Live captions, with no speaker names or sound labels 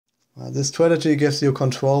This strategy gives you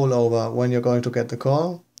control over when you're going to get the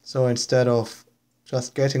call. So instead of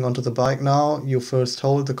just getting onto the bike now, you first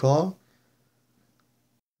hold the call.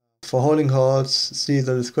 For holding calls, see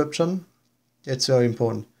the description. It's very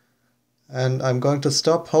important. And I'm going to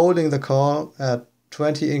stop holding the call at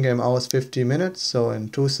 20 in-game hours 50 minutes, so in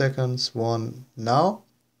 2 seconds, 1 now.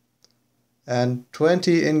 And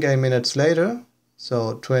 20 in-game minutes later,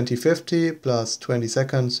 so 2050 plus 20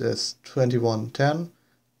 seconds is 2110.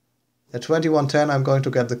 At 2110 I'm going to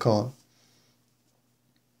get the call.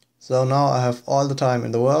 So now I have all the time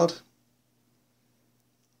in the world.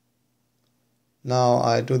 Now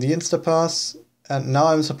I do the instapass, and now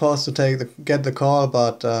I'm supposed to get the call,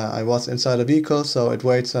 but I was inside a vehicle, so it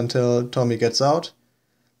waits until Tommy gets out.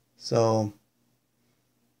 So and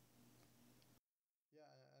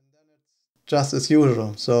then it's just as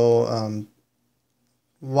usual. So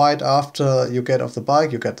right after you get off the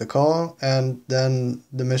bike, you get the call, and then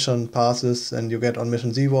the mission passes and you get on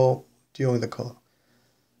mission 0 during the call.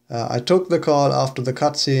 I took the call after the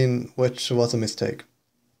cutscene, which was a mistake.